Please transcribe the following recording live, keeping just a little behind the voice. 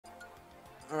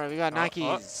Alright, we got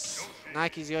Nike's.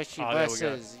 Nike's Yoshi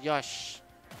versus Yosh.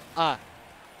 The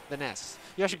Ness.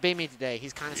 Yoshi beat me today.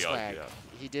 He's kind of swag. Yeah.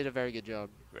 He did a very good job.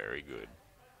 Very good.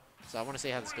 So I want to see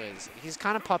how this goes. He's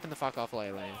kind of popping the fuck off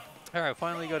lately. Alright,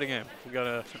 finally got a game. We got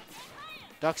a...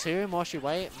 Ducks who? Moshi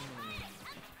Wait?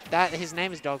 His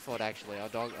name is Dogford, actually. I'll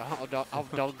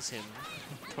dogs him.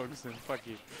 Dogs him. Fuck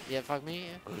you. Yeah, fuck me.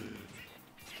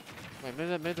 Wait,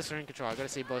 move the screen control. I gotta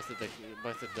see both of the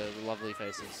lovely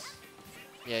faces.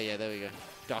 Yeah, there we go.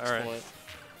 Ducks for it.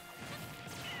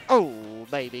 Oh,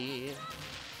 baby.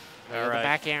 The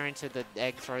back air into the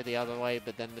egg throw the other way,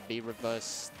 but then the B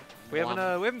reverse. We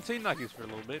haven't seen Nikes for a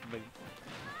little bit, but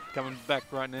coming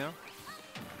back right now.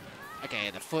 Okay,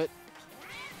 the foot.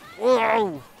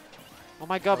 Whoa! Oh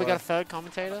my god, we got a third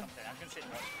commentator.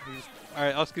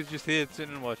 Alright, Oscar's just here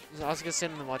sitting and watching. Oscar's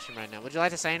sitting and watching right now. Would you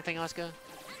like to say anything, Oscar?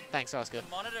 Thanks, Oscar. The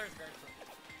monitor is very crooked.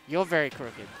 You're very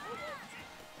crooked.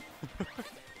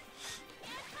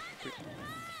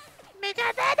 Make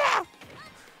it better!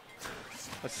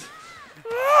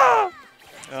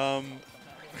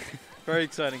 Very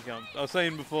exciting comp. I was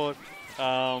saying before,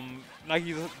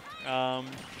 Nike's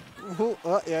hasn't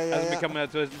been coming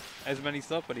out to as many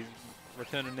stuff, but he's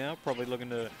returning now. Probably looking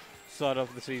to start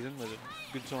off the season with a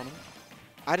good tournament.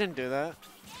 I didn't do that.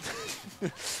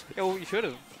 Yeah, well, you should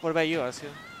have. What about you, Oscar?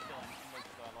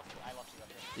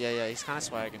 Yeah, he's kind of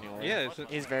swagging you. Yeah,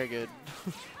 he's very good.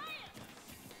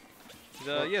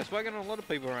 Yeah, swagging on a lot of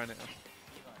people right now.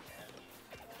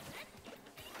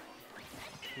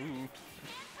 Ooh.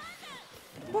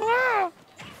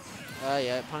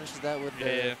 Yeah, it punches that with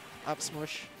the up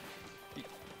smush.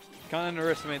 Can't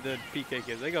underestimate the PK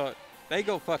kids. They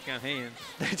got fucking hands.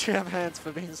 They do have hands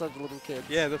for being such little kids.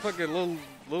 Yeah, they're fucking little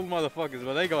motherfuckers,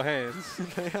 but they got hands.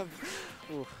 They have.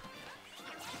 Ooh.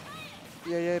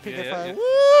 Yeah, PK fire. Yeah.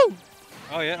 Woo!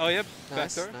 Oh yeah.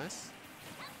 Nice, Back nice.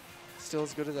 Still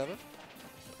as good as ever.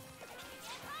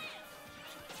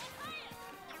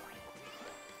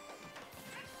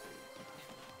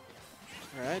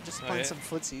 Alright, just playing some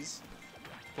footsies.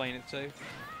 Playing it safe.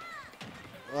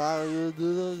 Wow,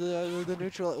 the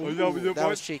neutral. Ooh, that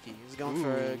was cheeky. He was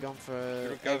going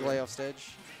for egg lay off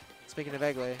stage. Speaking of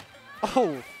egg lay.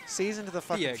 Oh, sees into the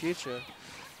fucking future.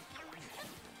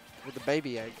 With the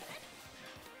baby egg.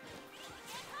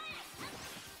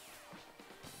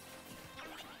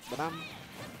 Alright,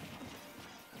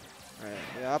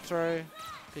 yeah, up throw.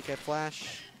 PK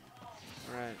flash.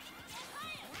 Alright.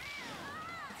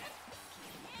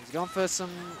 He's going for some.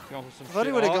 I thought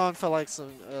he would have gone for like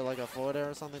some like a forward air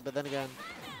or something, but then again,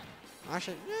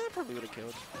 actually, yeah, probably would have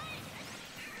killed.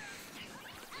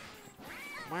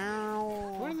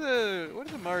 Wow. Where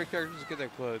do the Mario characters get their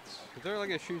clothes? Is there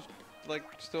like a shoes like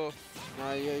store?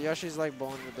 No, Yoshi's like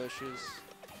born with those shoes.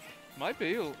 Might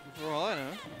be, for all I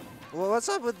know. Well, what's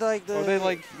up with like the? Or they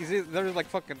like, they're like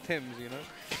fucking Tims, you know?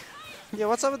 Yeah,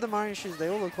 what's up with the Mario shoes? They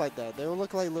all look like that. They all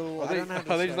look like little. Are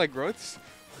they just like growths?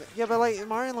 Yeah, but like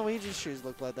Mario and Luigi's shoes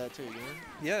look like that too, you know?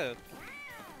 Yeah.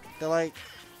 They're like,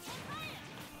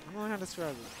 I don't know how to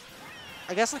describe it.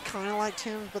 I guess they're kind of like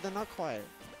Tim's, but they're not quite.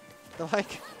 They're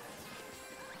like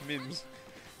Mims.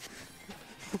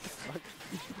 What the fuck?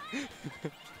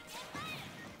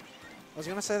 I was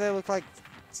gonna say they look like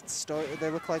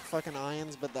fucking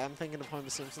irons, but I'm thinking of Homer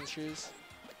Simpson's shoes.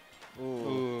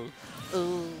 Ooh.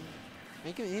 Ooh.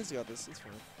 He's got this. It's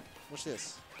fine. Watch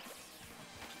this.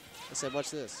 I said, watch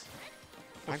this.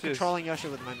 I'm controlling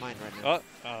Yosha with my mind right now.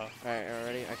 Alright,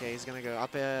 ready? Okay, he's gonna go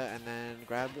up air and then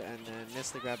grab and then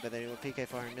miss the grab, but then he'll PK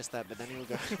fire and miss that, but then he'll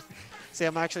go. See,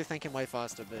 I'm actually thinking way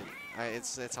faster, but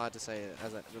it's hard to say it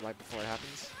like before it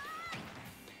happens.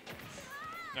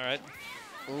 Alright.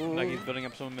 Like he's building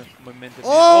up some momentum.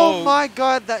 Oh my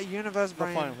god, that universe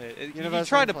brain. Final hit. You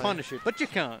try to punish it, but you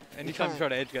can't. Anytime you try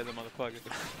to edge guard the motherfucker.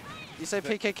 You say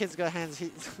PK kid's got hands.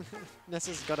 Ness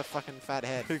has got a fucking fat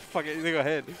head. Fuck it, they got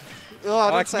head. Oh, I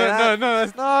didn't say that.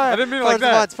 No, I didn't mean it like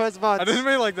that. Post mods. I didn't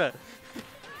mean it like that.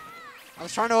 I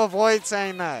was trying to avoid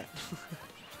saying that.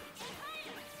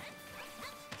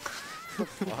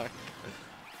 Fuck.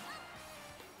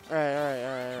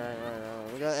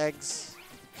 Alright. We got eggs.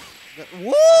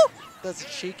 Woo! That's a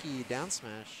cheeky down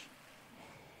smash.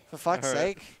 For fuck's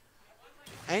sake.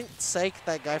 Ain't Sake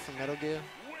that guy from Metal Gear?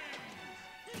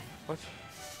 What?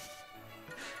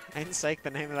 Ain't Sake the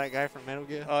name of that guy from Metal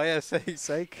Gear? Oh yeah, Sake.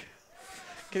 Sake.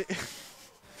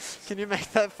 Can you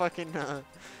make that fucking can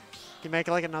you make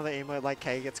like another emote like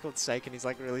K gets called Sake and he's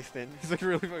like really thin? He's like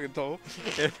really fucking tall.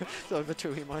 Yeah. So over 2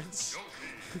 emotes.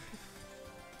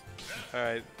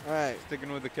 Alright. Alright.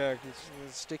 Sticking with the characters.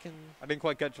 Sticking. I didn't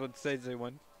quite catch what stage they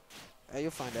won.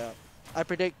 You'll find out. I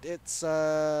predict it's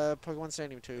Pokemon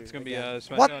Stadium 2. It's gonna be again.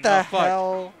 Smash. What Oh, the no, fuck.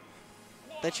 hell?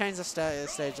 They changed the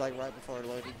stage like right before it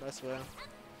loaded, I swear.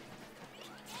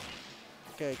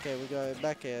 Okay, we got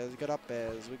back airs, we got up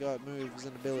airs, we got moves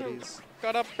and abilities.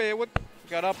 Got up there. What?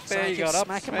 Got up there. Sorry, You got up.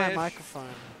 smacking Smash. my microphone.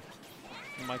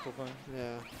 Microphone.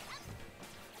 Yeah.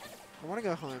 I want to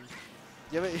go home.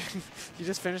 Yeah, but you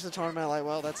just finished the tournament like,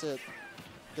 well, that's it.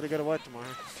 Gotta go to work tomorrow.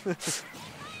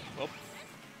 Well.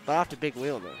 But after Big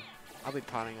Wheel, though, I'll be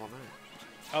partying all night.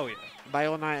 Oh yeah. By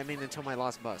all night, I mean until my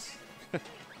last bus.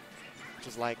 Which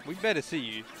is like... We better see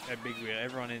you at Big Wheel.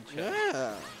 Everyone in chat.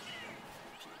 Yeah.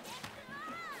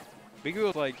 Big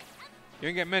Wheel's like, you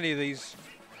don't get many of these.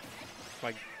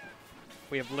 Like,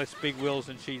 we have less big wheels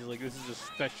than cheese. Like, this is a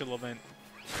special event.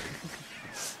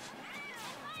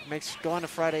 Makes going to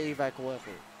Friday EVAC worth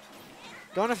it.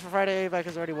 Going to Friday EVAC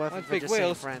is already worth it for Big just seeing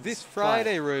Wheels friends. this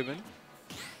Friday, Ruben.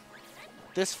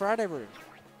 This Friday, Ruben.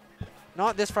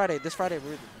 Not this Friday. This Friday,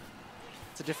 Ruben.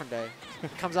 It's a different day.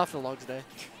 It comes after Logs Day.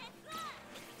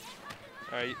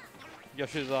 All right,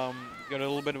 Yosha's got a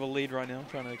little bit of a lead right now,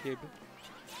 trying to keep it.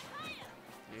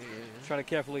 Yeah. Trying to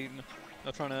carefully,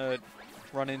 not trying to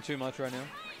run in too much right now.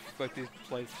 Like these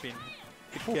plays being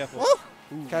careful.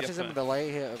 Ooh, catches him with the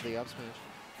late hit of the up smash.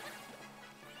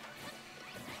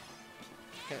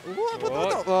 Okay. What?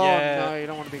 Oh yeah. no, you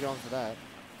don't want to be going for that.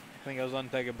 I think it was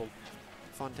untakeable.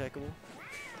 Fun takeable.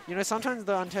 You know, sometimes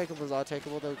the untakeables are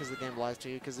takeable though because the game lies to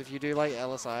you. Because if you do like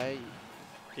LSI,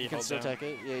 you can still take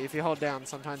it. Yeah, if you hold down,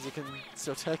 sometimes you can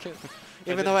still take it.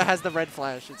 Even though it has the red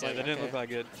flash, it's like, they didn't look that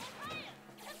good.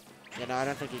 Yeah, no, I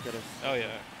don't think he could have. Oh yeah.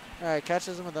 All right,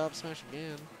 catches him with the up smash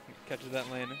again. Catches that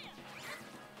landing.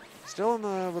 Still in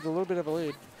the with a little bit of a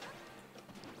lead.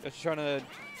 Just trying to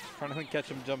catch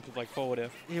him jump like forward here.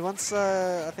 He wants,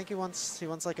 I think he wants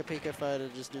like a Pika fire to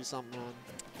just do something on.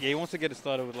 Yeah, he wants to get it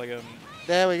started with like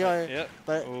There we go. Yep.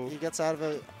 But Ooh. he gets out of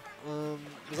it.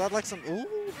 Was that like some? Ooh,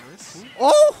 nice.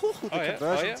 Oh, the conversions.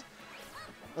 Oh, yeah.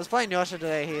 I was playing Yosha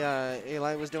today. He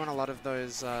like was doing a lot of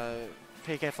those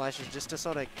PK flashes just to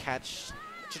sort of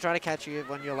try to catch you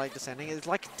when you're like descending. It's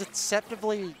like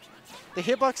deceptively, the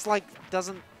hitbox like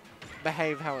doesn't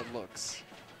behave how it looks.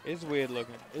 It's weird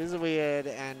looking. It is weird,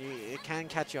 and it can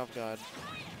catch you off guard.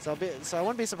 So I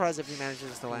wouldn't be surprised if he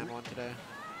manages to land one today.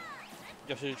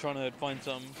 Yoshi trying to find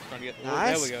something, trying to get.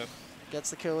 Nice. There we go.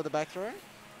 Gets the kill with the back throw.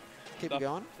 Keep it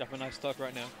going. Up a nice stock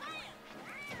right now.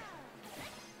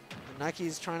 And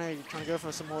Nike's trying to go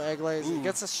for some more egg lays. He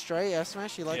gets a straight F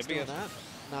smash. He likes doing that.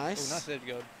 Nice. Ooh, nice edge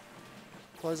guard.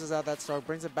 Closes out that stock,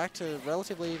 brings it back to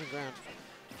relatively even ground.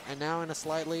 And now in a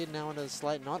slight lead, now in a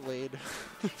slight not lead.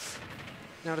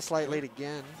 Now in a slight lead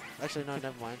again. Actually, no,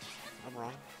 never mind. I'm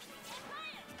wrong.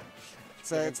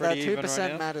 So it's that 2%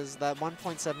 right matters. That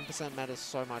 1.7% matters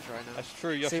so much right now. That's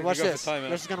true. See, watch this.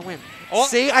 Yoshi's going to win. Oh.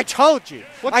 See, I told you.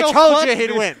 I told you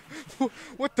he'd win.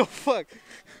 What the fuck?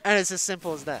 And it's as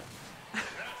simple as that.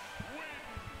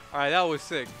 All right, that was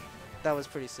sick. That was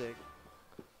pretty sick.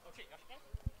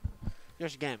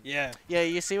 Yoshi game. Yeah. Yeah,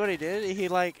 you see what he did? He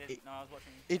like,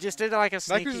 he just did like a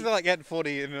sneaky. Like, like getting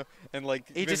 40 and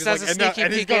like. He just does like, a sneaky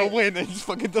and PK. he's gonna win and just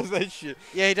fucking does that shit.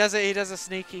 Yeah, he does it. He does a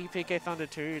sneaky PK Thunder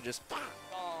 2. Just.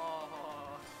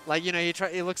 Like, you know,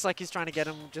 it looks like he's trying to get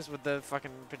him just with the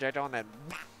fucking projectile and then.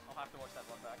 I'll have to watch that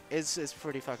one back. It's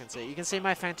pretty fucking sick. You can see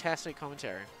my fantastic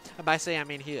commentary. And by say, I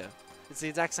mean here. It's the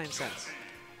exact same sense.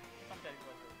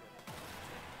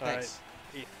 Thanks.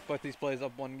 Alright, both these players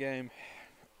up one game.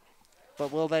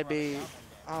 But will they be?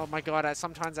 Oh my god!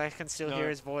 Sometimes I can still hear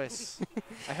his voice.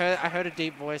 I heard a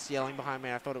deep voice yelling behind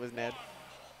me. I thought it was Ned.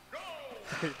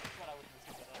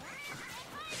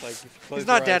 Like, he's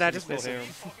not dead. I just miss him.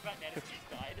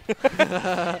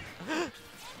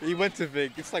 He went too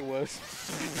big. It's like worse.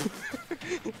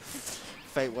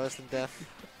 Fate worse than death.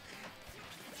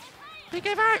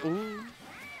 PK. Ooh.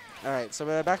 All right, so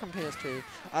we're back on PS2.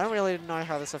 I don't really know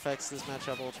how this affects this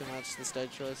matchup all too much. The stage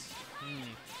choice.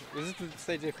 Was this the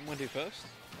stage they went to first?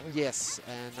 Yes,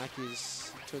 and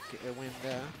Nike's took a win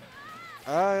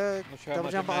there. Sure double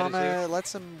jump armor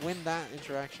lets him win that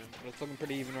interaction. But it's looking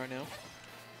pretty even right now.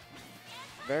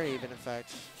 Very even, in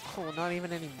fact. Oh, not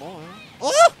even anymore.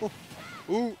 Oh!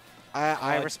 Ooh!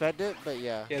 I respect it, but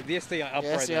yeah. Yeah, the SDI up the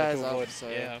right SDI there is to up, avoid. so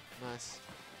Yeah. nice.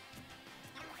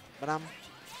 But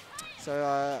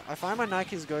so I find my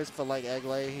Nikes goes for like egg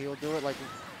lay. He'll do it like.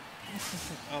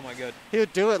 Oh my god. He'll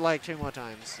do it like 2 more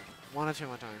times, 1 or 2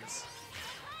 more times.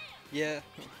 Yeah.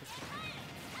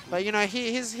 But you know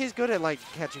he's good at like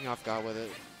catching off guard with it.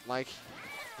 Like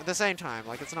at the same time,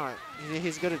 like it's not.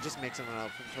 He's good at just mixing it up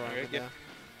and throwing it there.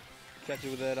 Catch it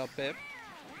with that up there.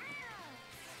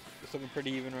 It's looking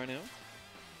pretty even right now.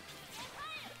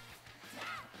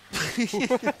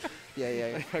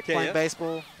 yeah. Okay, Playing yeah.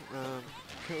 baseball.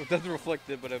 It doesn't reflect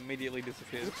it, but it immediately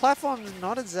disappears. The platform's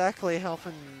not exactly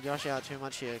helping Yoshi out too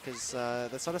much here because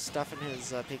they're sort of stuffing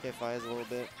his PK fires a little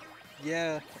bit.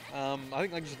 Yeah. I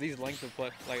think like just these lengths of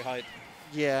like height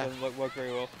Yeah. doesn't work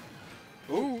very well.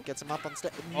 Ooh. Gets him up on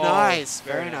stage. Oh, Nice.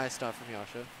 very Very nice. nice stuff from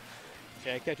Yosha.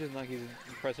 Yeah, it catches Nuggies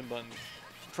and pressing buttons.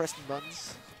 Pressing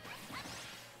buttons.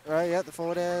 Right, yeah, the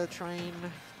forward air train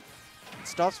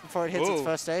stops before it hits its Ooh.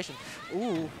 first station.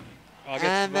 Ooh. Oh,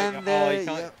 And then you the...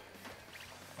 can't.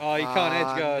 Oh, you can't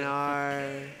edge guard.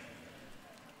 No.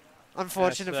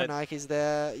 Unfortunate for that- Nike's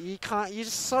there. You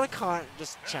just sort of can't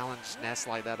just challenge Ness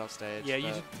like that off stage. Yeah, you but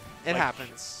just it like,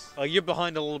 happens. Like you're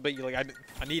behind a little bit. You're like,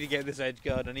 I need to get this edge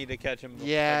guard. I need to catch him.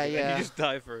 Yeah, and yeah. you just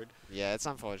die for it. Yeah, it's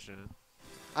unfortunate.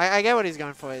 I get what he's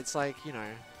going for. It's like, you know,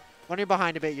 when you're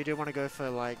behind a bit, you do want to go for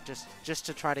like just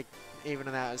to try to even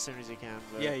it out as soon as you can.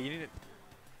 But Yeah, you need it.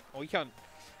 Well, you can't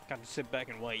just sit back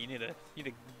and wait. You need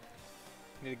to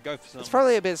go for something. it's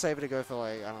probably a bit safer to go for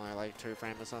like, I don't know, like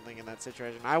 2-frame or something in that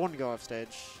situation. I wouldn't go off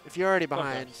stage. If you're already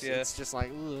behind, Sometimes, yeah. it's just like,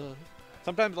 ugh.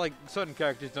 Sometimes like certain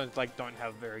characters don't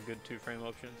have very good 2-frame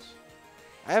options.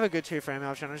 I have a good 2-frame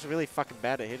option. I'm just really fucking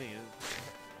bad at hitting it.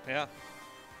 Yeah.